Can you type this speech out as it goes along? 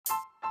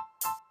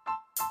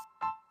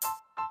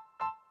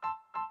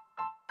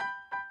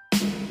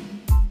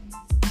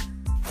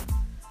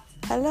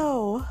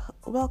Hello,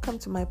 welcome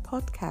to my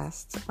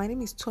podcast. My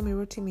name is Tomi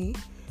Rotimi.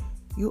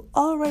 You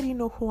already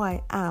know who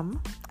I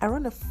am. I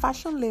run a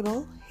fashion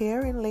label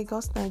here in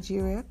Lagos,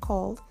 Nigeria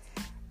called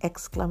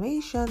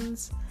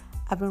Exclamations.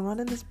 I've been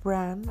running this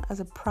brand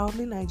as a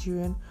proudly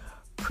Nigerian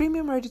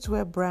premium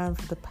ready-to-wear brand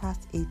for the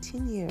past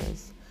 18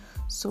 years.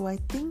 So I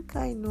think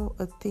I know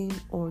a thing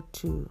or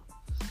two.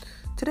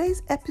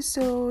 Today's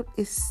episode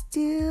is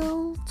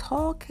still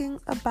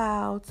talking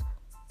about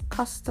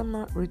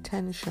customer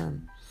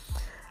retention.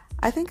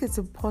 I think it's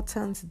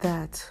important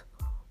that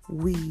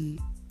we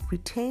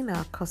retain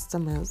our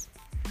customers,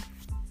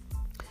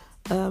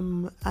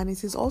 and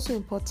it is also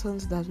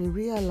important that we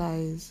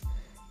realize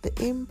the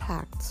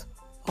impact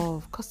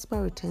of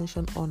customer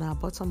retention on our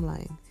bottom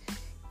line.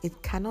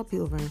 It cannot be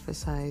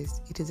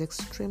overemphasized. It is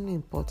extremely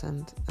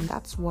important, and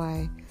that's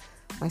why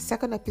my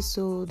second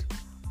episode,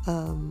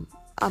 I'm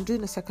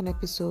doing a second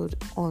episode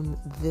on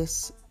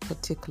this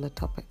particular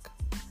topic.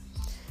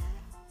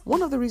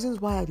 One of the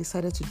reasons why I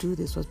decided to do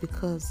this was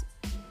because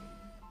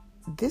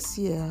this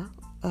year,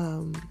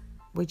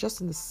 we're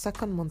just in the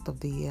second month of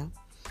the year.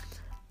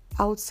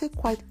 I would say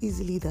quite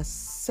easily that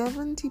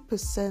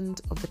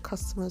 70% of the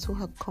customers who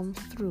have come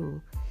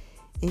through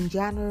in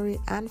January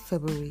and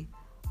February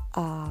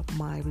are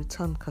my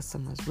return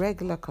customers,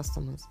 regular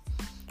customers.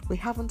 We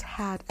haven't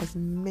had as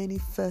many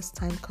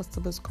first-time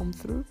customers come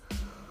through,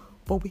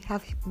 but we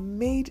have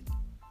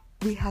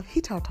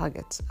hit our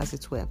targets, as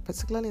it were,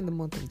 particularly in the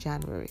month of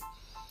January,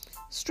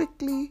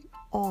 strictly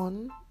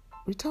on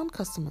return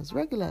customers,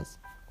 regulars.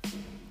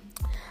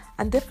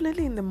 And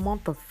definitely in the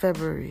month of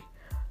February,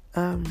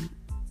 I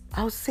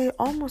would say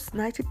almost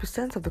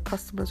 90% of the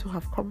customers who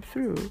have come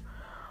through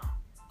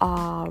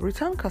are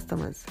return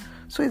customers.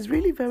 So it's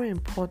really very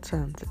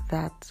important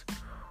that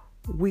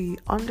we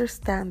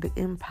understand the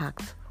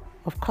impact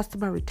of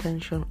customer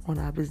retention on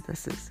our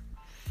businesses.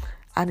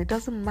 And it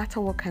doesn't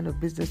matter what kind of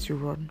business you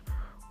run,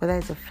 whether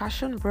it's a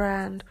fashion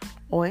brand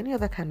or any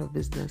other kind of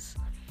business,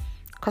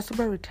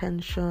 customer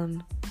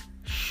retention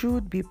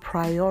should be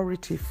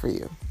priority for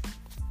you.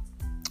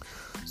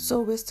 So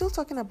we're still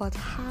talking about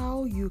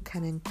how you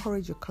can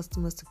encourage your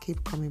customers to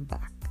keep coming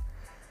back.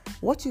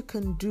 What you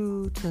can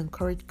do to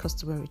encourage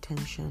customer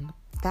retention.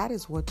 That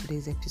is what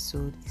today's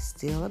episode is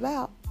still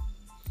about.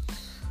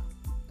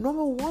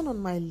 Number one on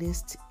my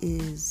list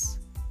is,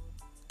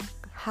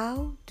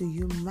 how do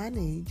you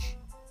manage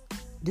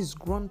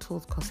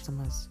disgruntled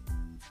customers?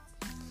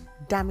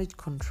 Damage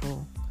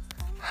control.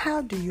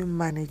 How do you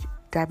manage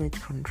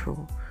damage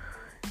control?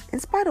 In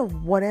spite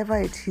of whatever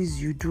it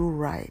is you do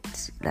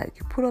right, like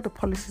you put all the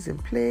policies in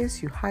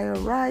place, you hire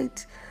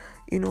right,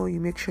 you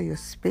make sure your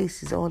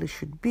space is all it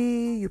should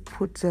be, you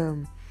put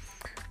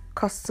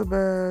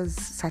customers'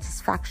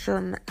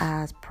 satisfaction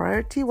as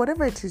priority,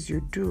 whatever it is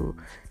you do,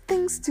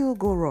 things still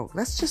go wrong.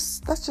 That's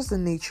just the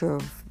nature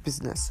of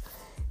business.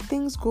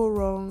 Things go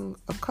wrong.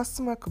 A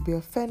customer could be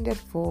offended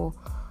for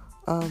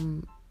a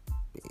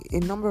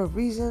number of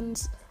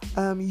reasons.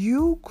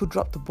 You could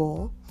drop the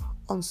ball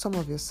on some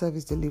of your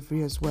service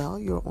delivery as well.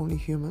 You're only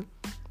human.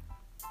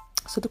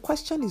 So the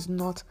question is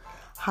not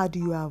how do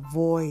you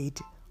avoid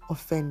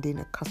offending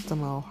a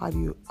customer, or how do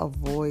you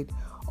avoid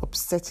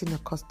upsetting a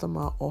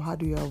customer, or how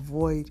do you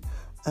avoid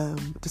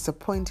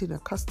disappointing a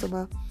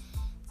customer.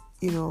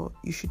 You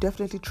should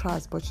definitely try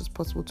as much as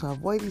possible to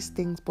avoid these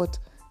things, but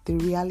the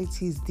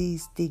reality is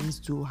these things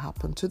do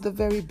happen to the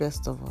very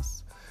best of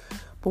us.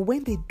 But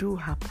when they do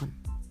happen,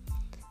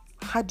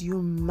 how do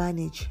you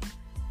manage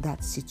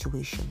that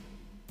situation?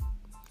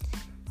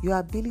 Your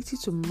ability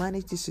to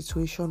manage the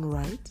situation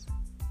right,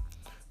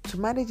 to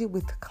manage it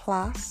with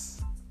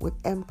class, with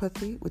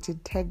empathy, with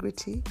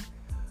integrity,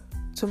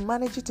 to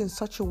manage it in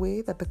such a way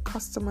that the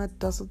customer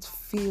doesn't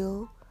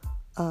feel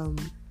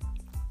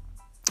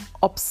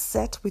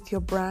upset with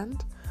your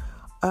brand,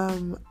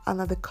 and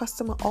that the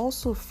customer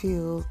also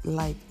feels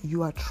like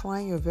you are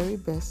trying your very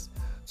best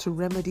to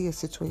remedy a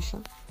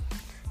situation.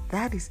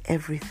 That is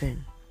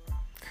everything.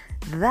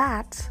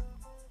 That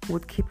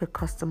would keep a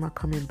customer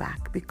coming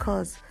back,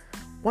 because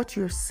what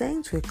you're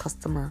saying to a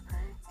customer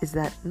is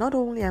that not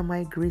only am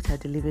I great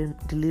at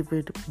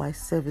delivering my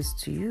service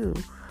to you,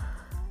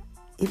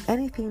 if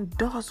anything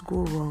does go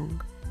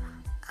wrong,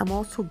 I'm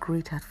also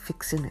great at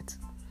fixing it.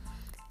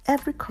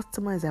 Every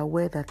customer is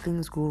aware that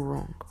things go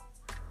wrong,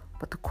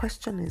 but the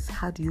question is,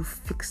 how do you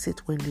fix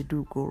it when they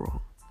do go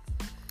wrong?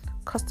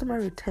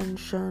 Customer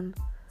retention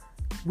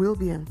will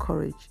be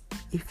encouraged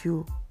if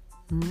you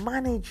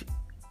manage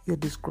your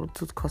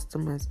disgruntled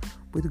customers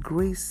with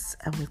grace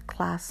and with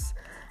class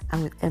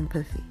and with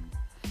empathy.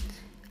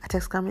 At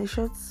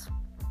Exclamations,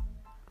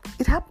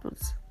 it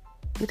happens.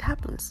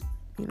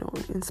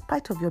 In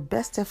spite of your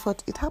best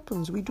effort, it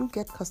happens. We do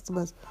get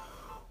customers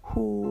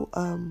who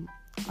are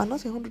not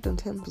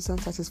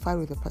 110% satisfied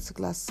with a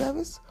particular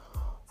service,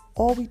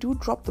 or we do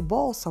drop the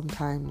ball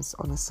sometimes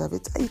on a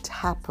service. It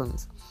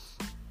happens.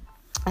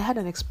 I had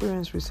an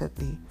experience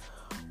recently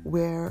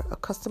where a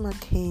customer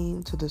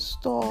came to the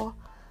store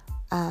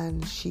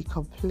and she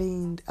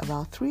complained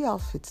about 3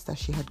 outfits that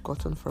she had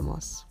gotten from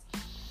us.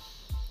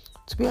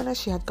 To be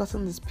honest, she had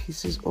gotten these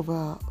pieces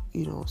over,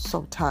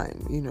 some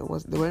time.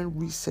 They weren't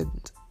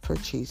recent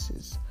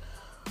purchases.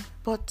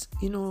 But,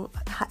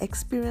 her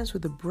experience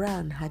with the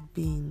brand had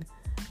been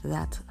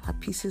that her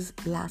pieces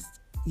last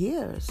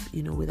years,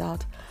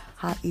 without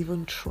her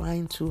even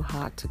trying too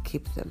hard to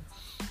keep them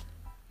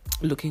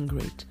looking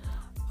great.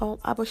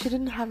 But she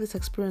didn't have this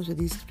experience with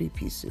these 3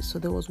 pieces. So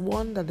there was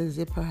one that the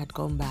zipper had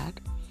gone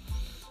bad.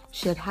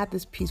 She had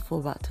this piece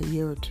for about a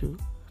year or two,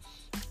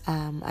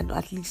 and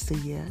at least a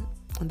year,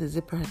 and the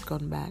zipper had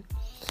gone bad.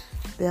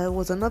 There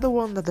was another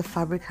one that the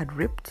fabric had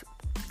ripped,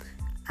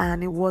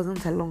 and it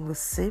wasn't along the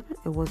seam,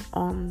 it was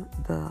on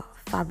the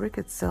fabric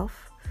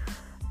itself.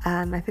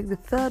 And I think the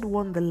third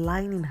one, the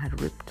lining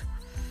had ripped.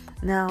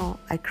 Now,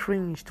 I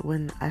cringed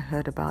when I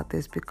heard about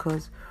this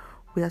because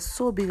we are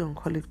so big on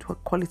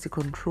quality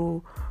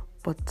control,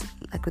 but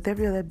like with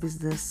every other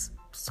business,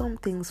 some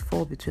things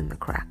fall between the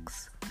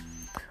cracks.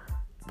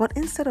 But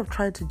instead of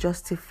trying to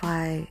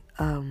justify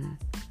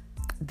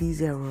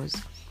these errors,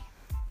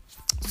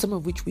 some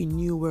of which we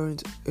knew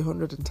weren't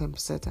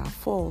 110% our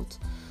fault,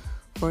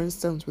 for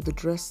instance, with the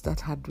dress that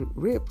had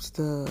ripped,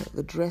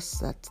 the dress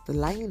that the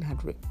lining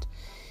had ripped,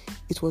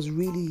 it was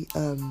really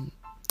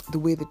the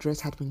way the dress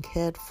had been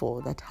cared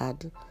for that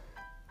had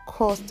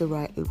caused the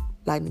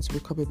lining to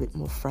become a bit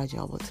more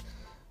fragile. But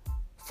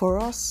for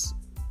us,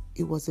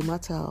 it was a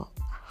matter of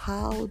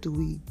how do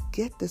we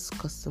get this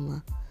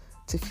customer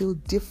to feel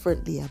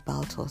differently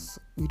about us.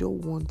 We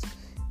don't want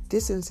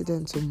this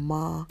incident to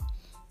mar,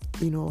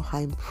 her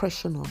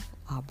impression of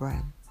our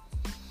brand.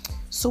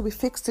 So we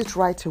fixed it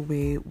right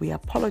away. We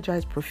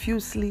apologized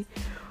profusely.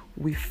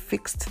 We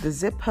fixed the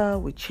zipper,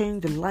 we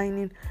changed the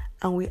lining,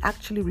 and we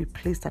actually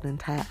replaced an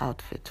entire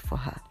outfit for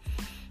her.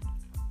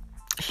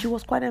 She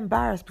was quite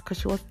embarrassed because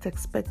she wasn't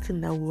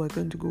expecting that we were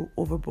going to go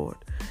overboard.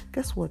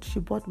 Guess what? She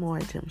bought more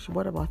items. She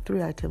bought about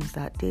 3 items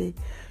that day.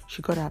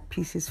 She got her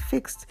pieces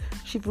fixed.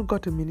 She even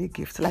got a mini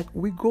gift. Like,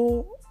 we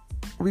go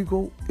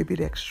a bit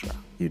extra,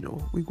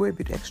 we go a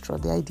bit extra.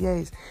 The idea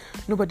is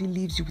nobody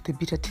leaves you with a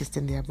bitter taste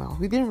in their mouth,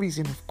 within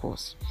reason, of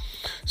course.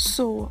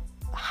 So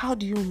how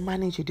do you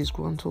manage a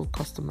disgruntled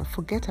customer?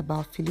 Forget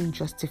about feeling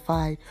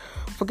justified.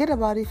 Forget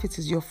about if it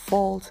is your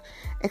fault,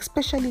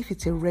 especially if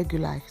it's a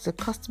regular. If it's a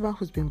customer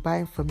who's been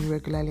buying from you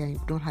regularly and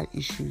you don't have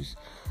issues,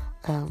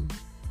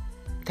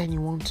 then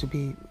you want to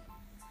be,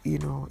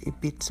 a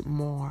bit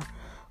more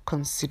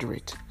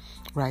considerate,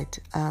 right?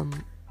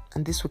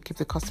 And this will keep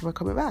the customer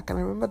coming back. And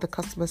I remember the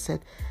customer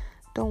said,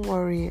 "Don't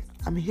worry,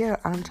 I'm here,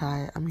 aren't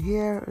I? I'm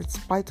here in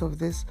spite of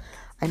this.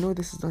 I know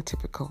this is not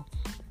typical."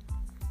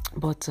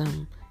 But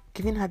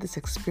giving her this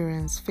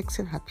experience,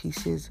 fixing her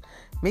pieces,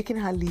 making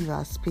her leave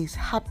our space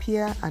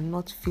happier and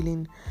not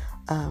feeling,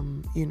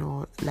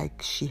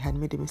 like she had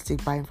made a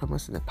mistake buying from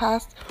us in the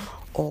past,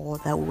 or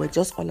that we were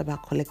just all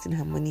about collecting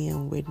her money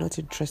and we're not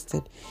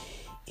interested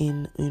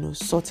in,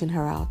 sorting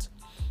her out.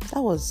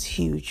 That was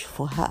huge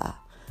for her.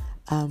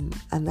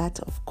 And that,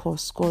 of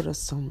course, scored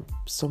us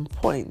some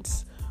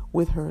points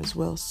with her as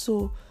well.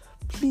 So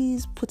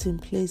please put in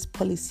place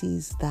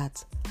policies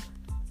that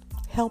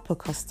help a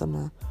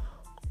customer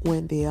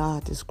when they are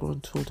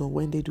disgruntled or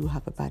when they do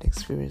have a bad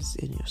experience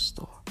in your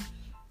store.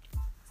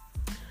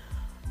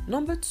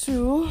 Number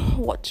 2,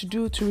 what to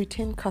do to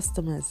retain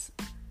customers.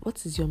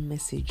 What is your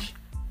message?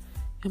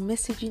 Your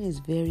messaging is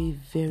very,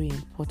 very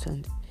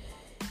important.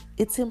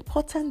 It's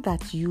important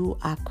that you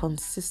are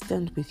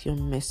consistent with your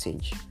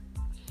message.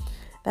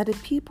 That the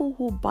people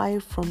who buy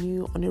from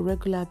you on a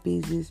regular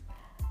basis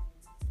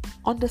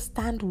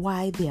understand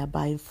why they are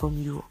buying from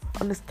you,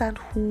 understand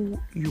who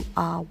you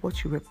are,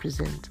 what you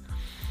represent.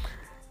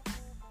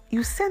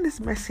 You send this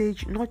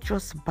message not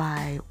just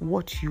by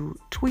what you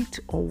tweet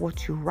or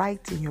what you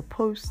write in your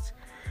posts.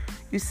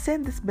 You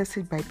send this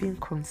message by being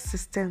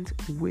consistent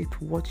with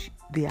what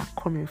they are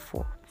coming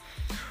for.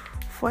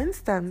 For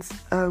instance,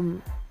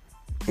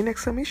 in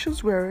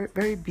Exclamations, we're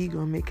very big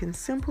on making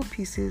simple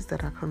pieces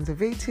that are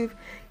conservative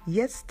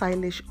yet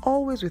stylish,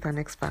 always with an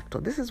X factor.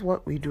 This is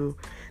what we do.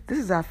 This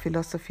is our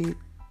philosophy,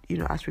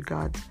 as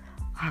regards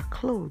our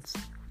clothes.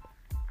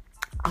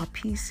 Our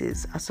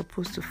pieces are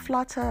supposed to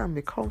flatter and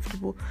be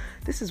comfortable.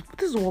 This is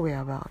what we're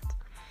about.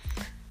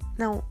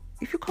 Now,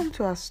 if you come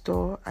to our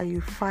store and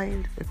you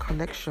find a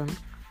collection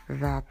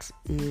that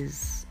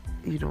is,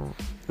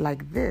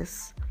 like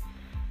this,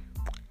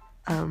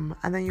 and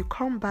then you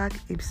come back,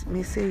 it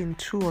may say in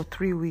 2 or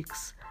 3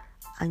 weeks,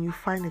 and you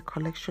find a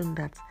collection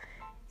that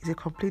is a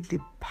complete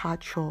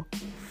departure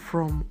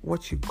from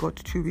what you got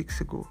 2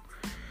 weeks ago.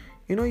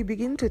 You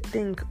begin to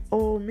think,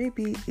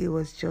 maybe it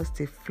was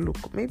just a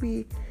fluke.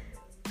 Maybe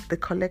the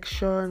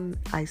collection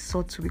I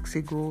saw 2 weeks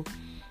ago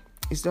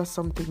is just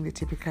something they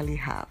typically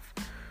have.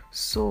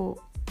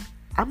 So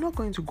I'm not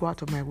going to go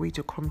out of my way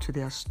to come to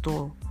their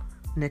store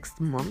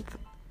next month.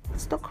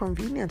 It's not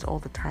convenient all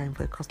the time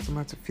for a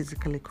customer to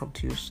physically come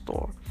to your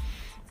store,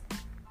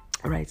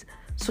 right?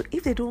 So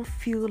if they don't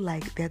feel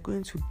like they're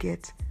going to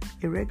get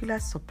a regular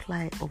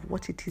supply of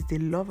what it is they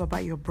love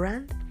about your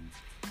brand,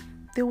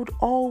 they would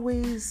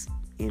always,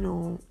 they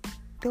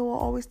will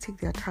always take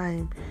their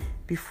time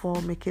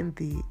before making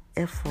the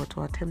effort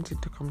or attempting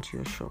to come to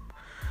your shop.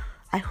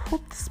 I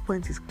hope this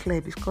point is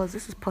clear because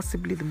this is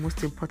possibly the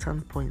most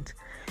important point.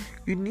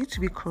 You need to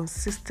be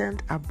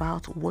consistent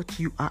about what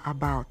you are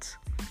about,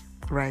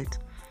 right?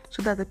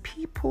 So that the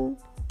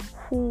people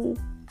who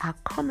are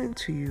coming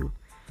to you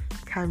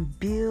can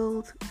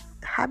build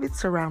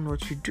habits around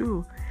what you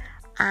do,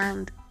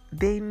 and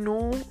they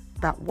know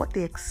that what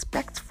they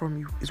expect from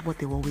you is what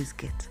they always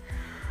get.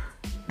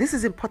 This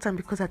is important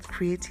because as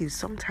creatives,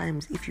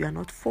 sometimes if you are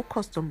not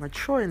focused or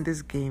mature in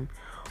this game,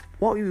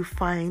 what you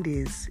find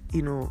is,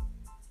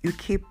 you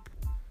keep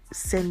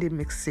sending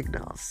mixed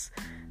signals.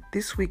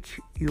 This week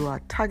you are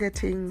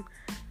targeting,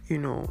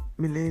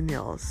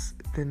 millennials.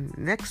 Then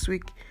next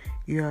week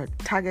you are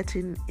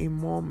targeting a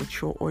more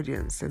mature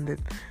audience. And then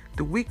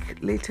the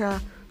week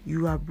later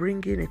you are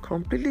bringing a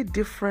completely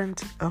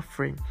different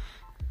offering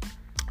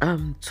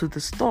to the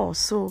store.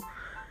 So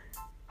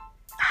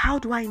how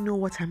do I know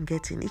what I'm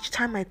getting? Each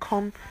time I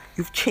come,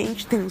 you've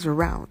changed things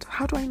around.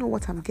 How do I know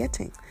what I'm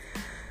getting?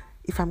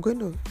 If I'm going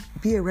to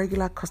be a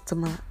regular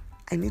customer,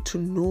 I need to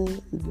know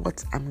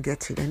what I'm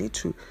getting. I need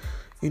to,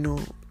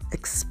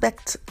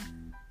 expect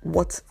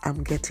what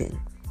I'm getting,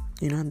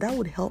 and that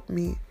would help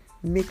me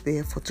make the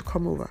effort to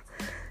come over.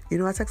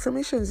 At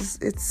Exclamations,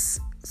 it's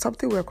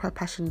something we're quite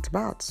passionate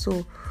about.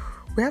 So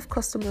we have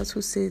customers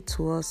who say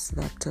to us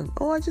that,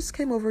 I just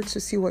came over to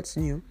see what's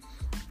new.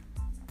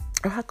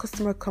 I've had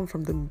customers come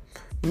from the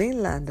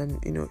mainland, and,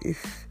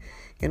 if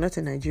you're not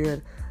in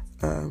Nigeria,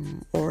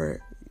 or,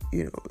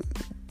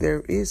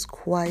 there is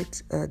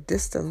quite a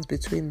distance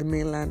between the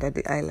mainland and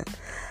the island.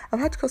 I've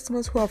had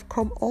customers who have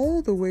come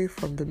all the way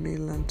from the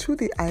mainland to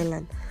the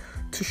island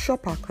to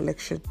shop our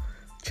collection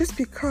just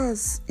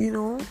because, they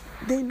know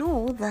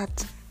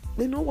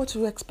what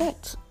to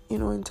expect,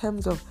 in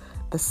terms of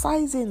the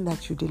sizing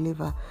that you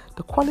deliver,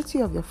 the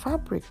quality of your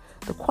fabric,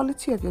 the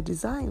quality of your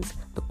designs,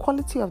 the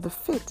quality of the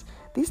fit.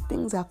 These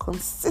things are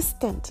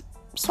consistent.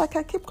 So I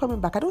can keep coming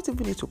back. I don't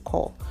even need to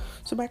call.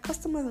 So my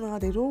customers now,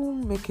 they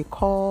don't make a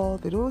call.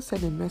 They don't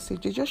send a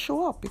message. They just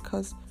show up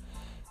because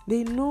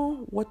they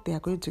know what they are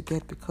going to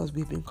get because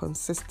we've been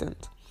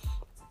consistent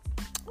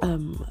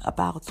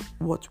about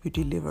what we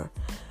deliver.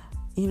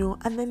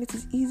 And then it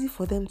is easy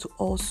for them to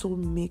also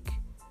make,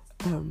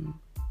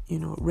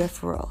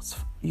 referrals.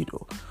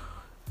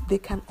 They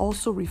can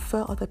also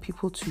refer other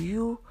people to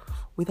you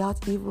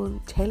without even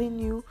telling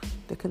you.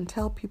 They can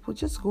tell people,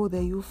 just go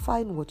there, you'll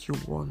find what you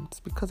want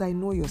because I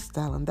know your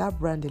style, and that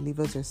brand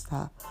delivers your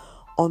style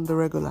on the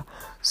regular.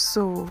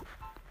 So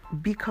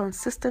be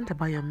consistent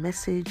about your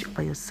message,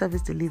 about your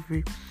service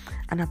delivery,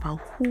 and about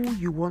who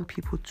you want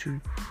people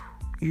to,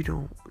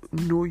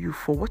 know you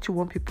for, what you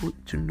want people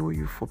to know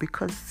you for. Be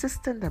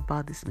consistent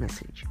about this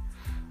message.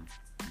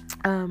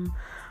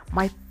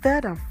 My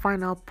third and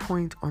final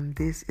point on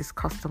this is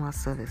customer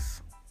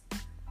service.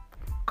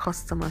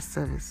 Customer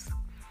service.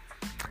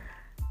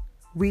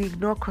 We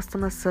ignore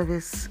customer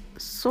service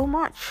so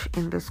much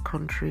in this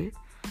country.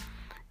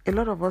 A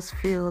lot of us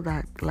feel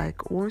that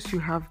once you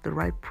have the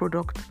right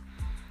product,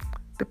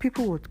 the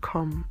people would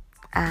come,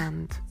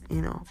 and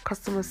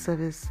customer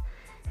service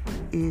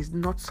is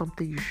not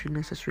something you should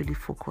necessarily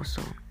focus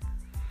on.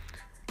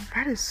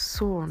 That is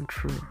so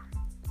untrue.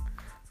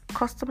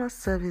 Customer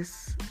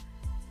service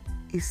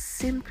is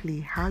simply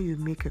how you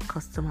make a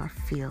customer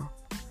feel.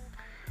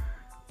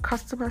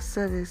 Customer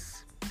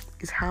service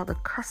is how the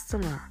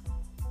customer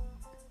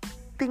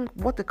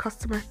what the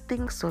customer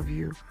thinks of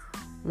you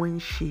when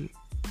she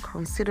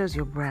considers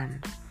your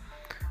brand.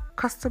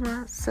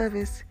 Customer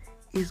service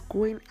is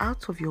going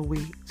out of your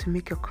way to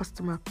make your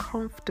customer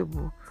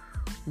comfortable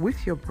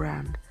with your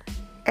brand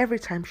every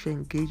time she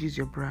engages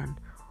your brand,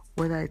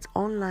 whether it's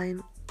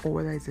online or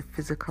whether it's a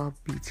physical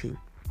meeting.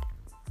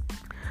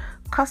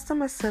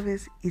 Customer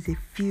service is a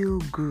feel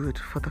good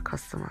for the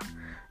customer,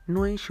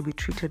 knowing she'll be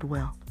treated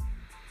well.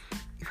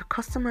 If a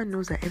customer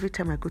knows that every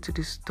time I go to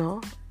the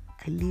store,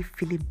 I leave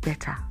feeling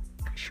better,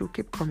 she'll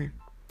keep coming.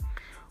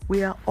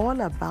 We are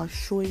all about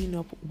showing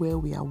up where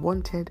we are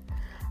wanted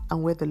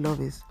and where the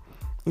love is.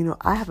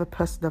 I have a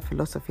personal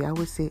philosophy. I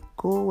always say,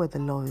 go where the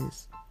love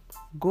is.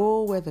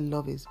 Go where the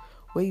love is.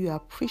 Where you are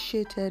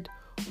appreciated,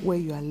 where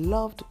you are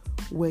loved,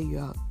 where you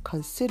are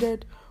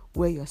considered,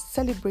 where you are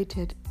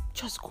celebrated.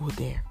 Just go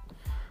there.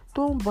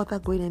 Don't bother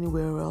going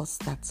anywhere else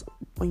that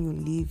when you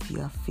leave, you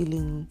are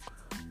feeling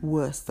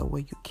worse than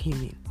where you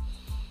came in.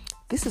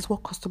 This is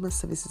what customer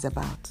service is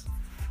about.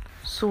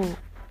 So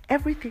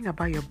everything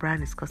about your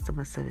brand is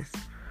customer service.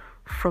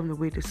 From the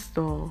way the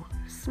store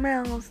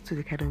smells, to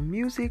the kind of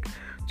music,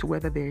 to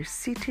whether they're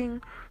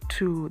seating,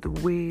 to the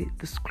way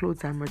the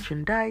clothes are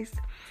merchandised,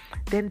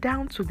 then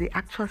down to the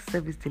actual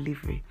service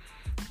delivery.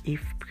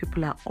 If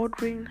people are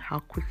ordering, how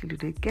quickly do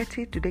they get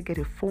it? Do they get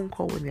a phone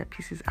call when their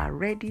pieces are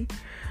ready?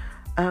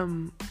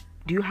 Do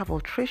you have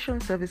alteration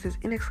services?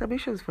 In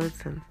Exclamations, for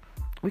instance,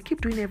 we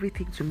keep doing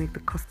everything to make the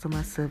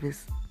customer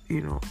service,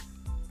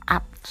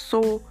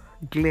 so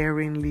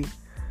glaringly,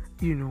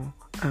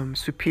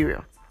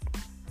 superior.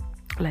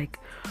 Like,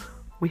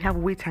 we have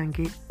wait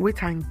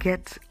and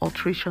get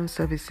alteration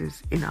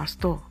services in our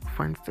store,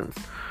 for instance.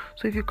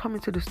 So if you come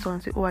into the store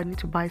and say, oh, I need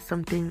to buy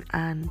something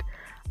and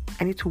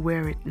I need to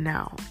wear it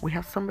now, we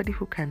have somebody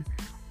who can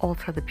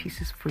alter the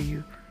pieces for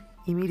you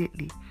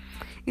immediately.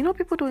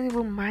 People don't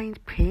even mind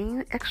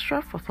paying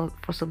extra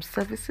for some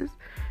services.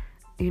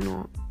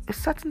 A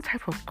certain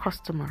type of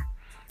customer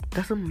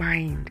doesn't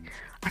mind.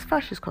 As far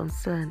as she's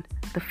concerned,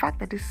 the fact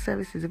that this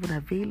service is even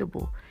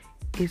available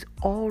is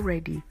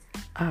already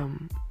a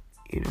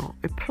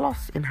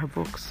plus in her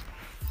books.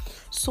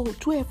 So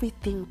do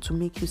everything to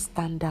make you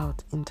stand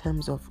out in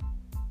terms of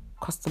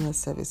customer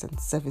service and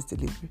service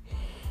delivery.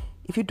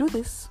 If you do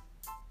this,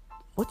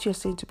 what you're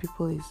saying to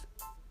people is,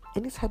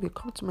 anytime you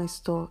come to my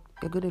store,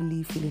 you're going to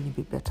leave feeling a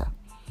bit better.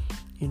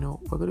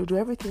 We're going to do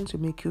everything to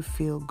make you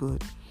feel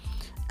good.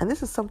 And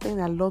this is something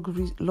that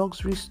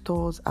luxury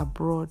stores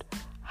abroad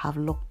have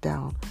locked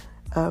down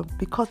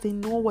because they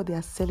know what they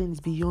are selling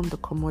is beyond the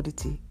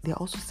commodity. They're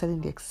also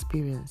selling the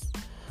experience.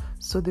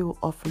 So they will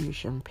offer you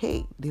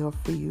champagne. They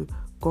offer you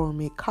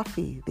gourmet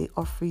coffee. They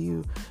offer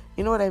you,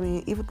 you know what I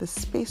mean? Even the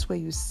space where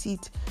you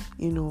sit,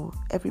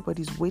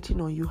 everybody's waiting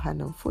on you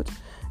hand and foot.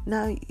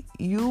 Now,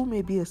 you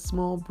may be a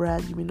small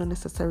brand. You may not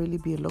necessarily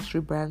be a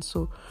luxury brand.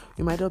 So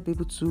you might not be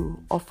able to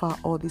offer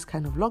all these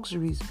kind of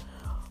luxuries.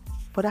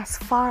 But as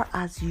far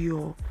as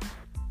your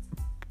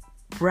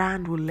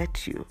brand will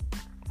let you,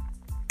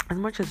 as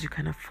much as you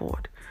can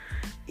afford,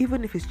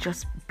 even if it's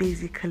just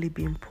basically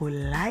being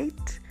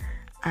polite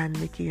and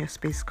making your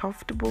space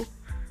comfortable,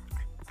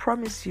 I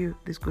promise you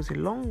this goes a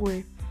long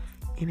way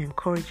in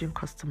encouraging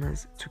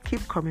customers to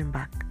keep coming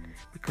back,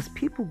 because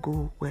people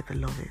go where the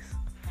love is.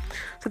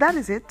 So that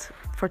is it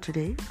for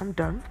today. I'm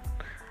done.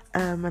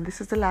 And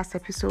this is the last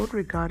episode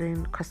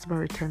regarding customer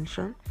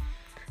retention.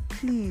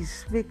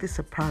 Please make this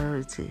a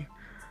priority.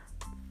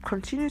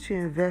 Continue to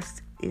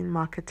invest in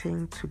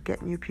marketing to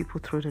get new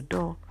people through the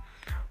door.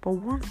 But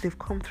once they've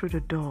come through the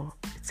door,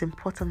 it's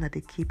important that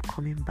they keep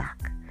coming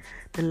back.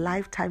 The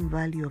lifetime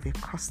value of a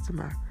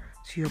customer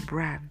to your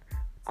brand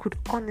could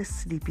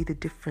honestly be the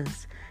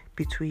difference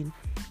between,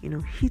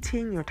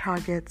 hitting your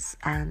targets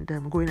and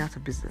going out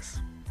of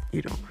business,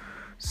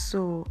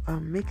 So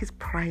make it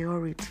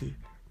priority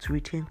to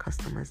retain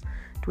customers.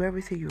 Do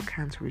everything you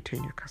can to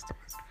retain your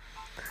customers.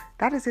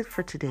 That is it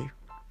for today.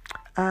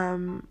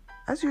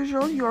 As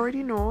usual, you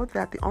already know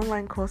that the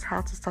online course,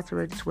 How to Start a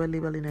Ready-to-Wear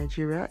Label in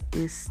Nigeria,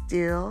 is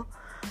still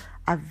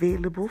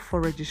available for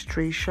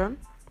registration.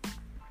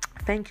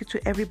 Thank you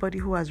to everybody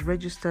who has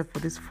registered for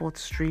this 4th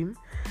stream.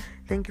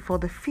 Thank you for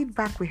the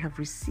feedback we have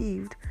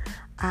received.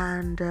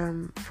 And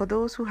for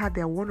those who had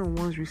their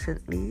one-on-ones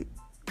recently,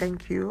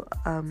 thank you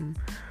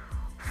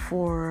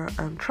for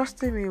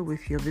trusting me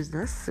with your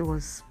business. It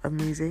was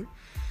amazing.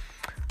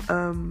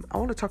 I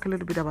want to talk a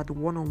little bit about the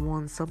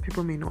one-on-ones. Some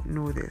people may not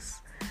know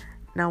this.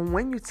 Now,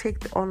 when you take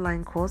the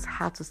online course,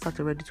 How to Start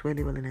a Ready-to-Wear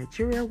Label in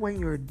Nigeria, when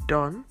you're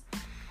done,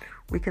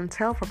 we can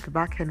tell from the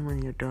back end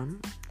when you're done.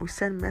 We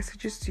send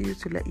messages to you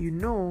to let you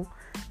know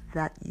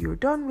that you're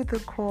done with the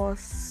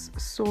course,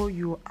 so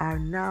you are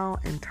now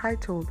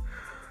entitled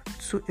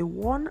to a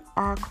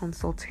 1-hour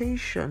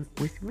consultation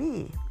with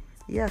me.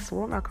 Yes,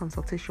 1-hour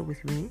consultation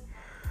with me.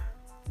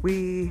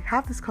 We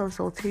have these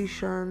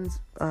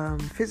consultations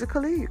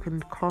physically. You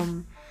can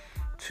come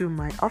to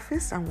my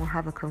office and we'll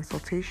have a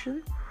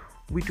consultation.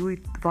 We do it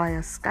via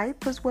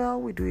Skype as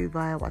well. We do it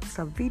via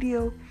WhatsApp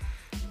video.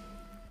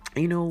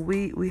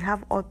 We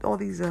have all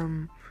these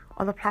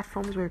other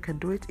platforms where you can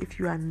do it if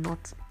you are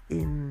not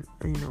in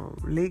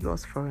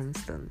Lagos, for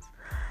instance.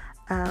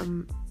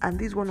 And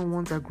these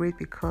one-on-ones are great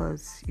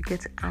because you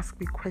get to ask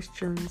me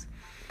questions,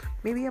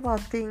 maybe about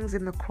things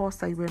in the course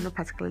that you were not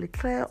particularly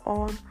clear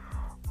on,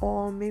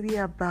 or maybe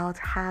about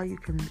how you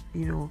can,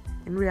 in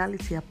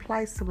reality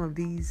apply some of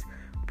these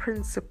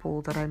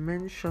principles that I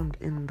mentioned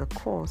in the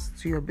course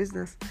to your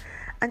business.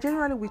 And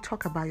generally we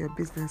talk about your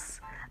business,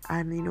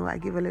 and I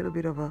give a little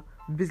bit of a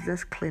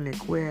business clinic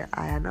where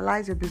I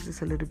analyze your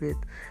business a little bit,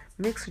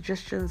 make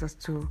suggestions as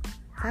to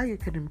how you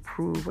can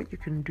improve, what you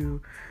can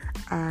do,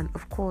 and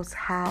of course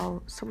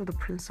how some of the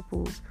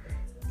principles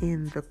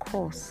in the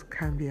course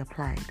can be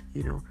applied.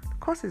 The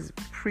course is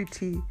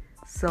pretty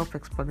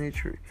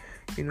self-explanatory.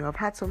 I've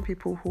had some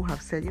people who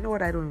have said, you know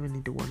what, I don't even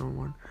need the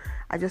one-on-one.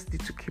 I just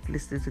need to keep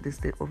listening to this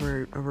thing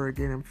over and over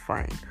again. I'm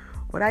fine.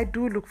 But I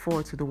do look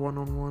forward to the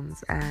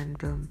one-on-ones and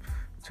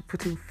to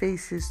putting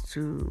faces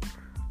to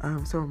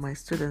some of my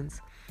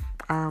students.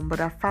 But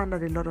I found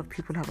that a lot of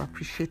people have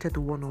appreciated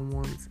the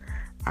one-on-ones,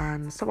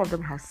 and some of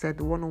them have said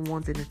the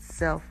one-on-ones in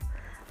itself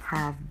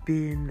have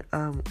been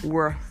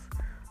worth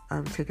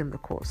taking the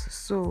course.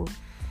 So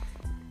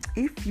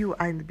if you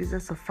are in the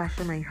business of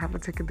fashion and you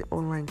haven't taken the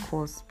online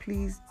course,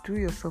 please do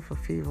yourself a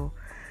favor.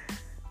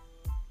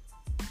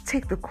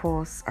 Take the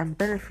course and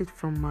benefit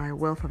from my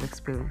wealth of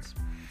experience.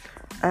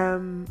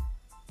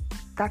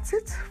 That's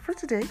it for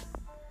today.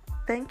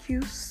 Thank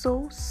you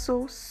so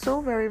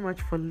very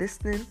much for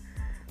listening.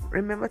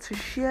 Remember to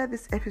share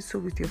this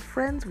episode with your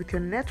friends, with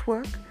your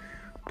network.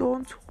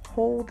 Don't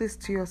hold this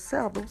to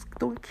yourself.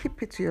 Don't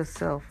keep it to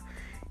yourself.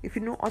 If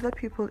you know other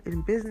people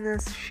in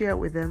business, share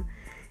with them.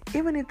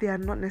 Even if they are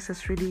not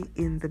necessarily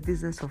in the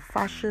business of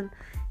fashion,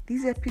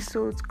 these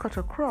episodes cut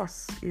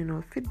across.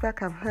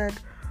 Feedback I've heard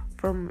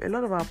from a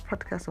lot of our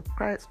podcast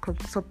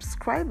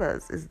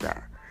subscribers is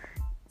that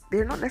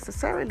they're not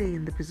necessarily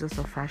in the business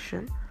of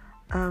fashion,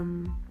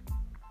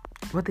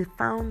 but they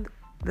found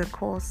they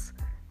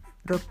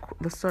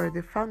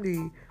found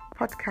the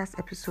podcast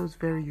episodes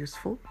very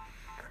useful.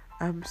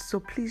 So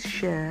please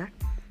share,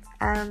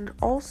 and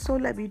also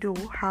let me know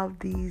how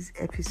these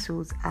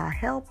episodes are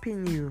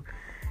helping you.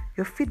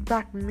 Your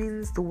feedback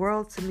means the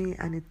world to me,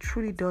 and it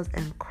truly does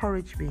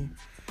encourage me.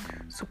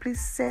 So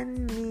please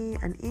send me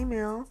an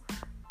email,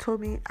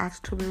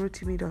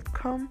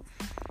 tomi@tomirotimi.com,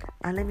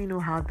 and let me know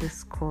how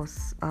this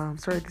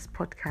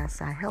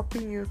podcasts are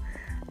helping you,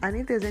 and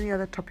if there's any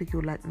other topic you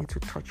would like me to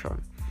touch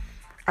on.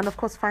 And of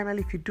course,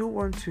 finally, if you do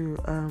want to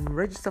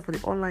register for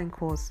the online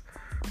course,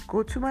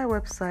 go to my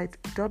website,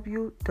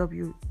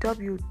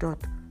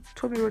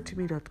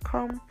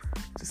 www.tomirotimi.com,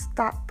 to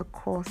start the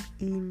course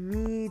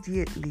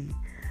immediately.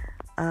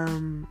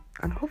 And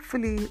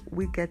hopefully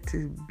we get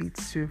to meet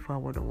soon for our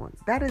one-on-one.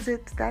 That is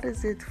it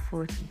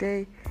for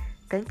today.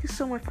 Thank you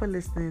so much for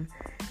listening.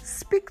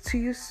 Speak to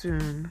you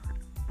soon.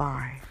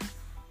 Bye.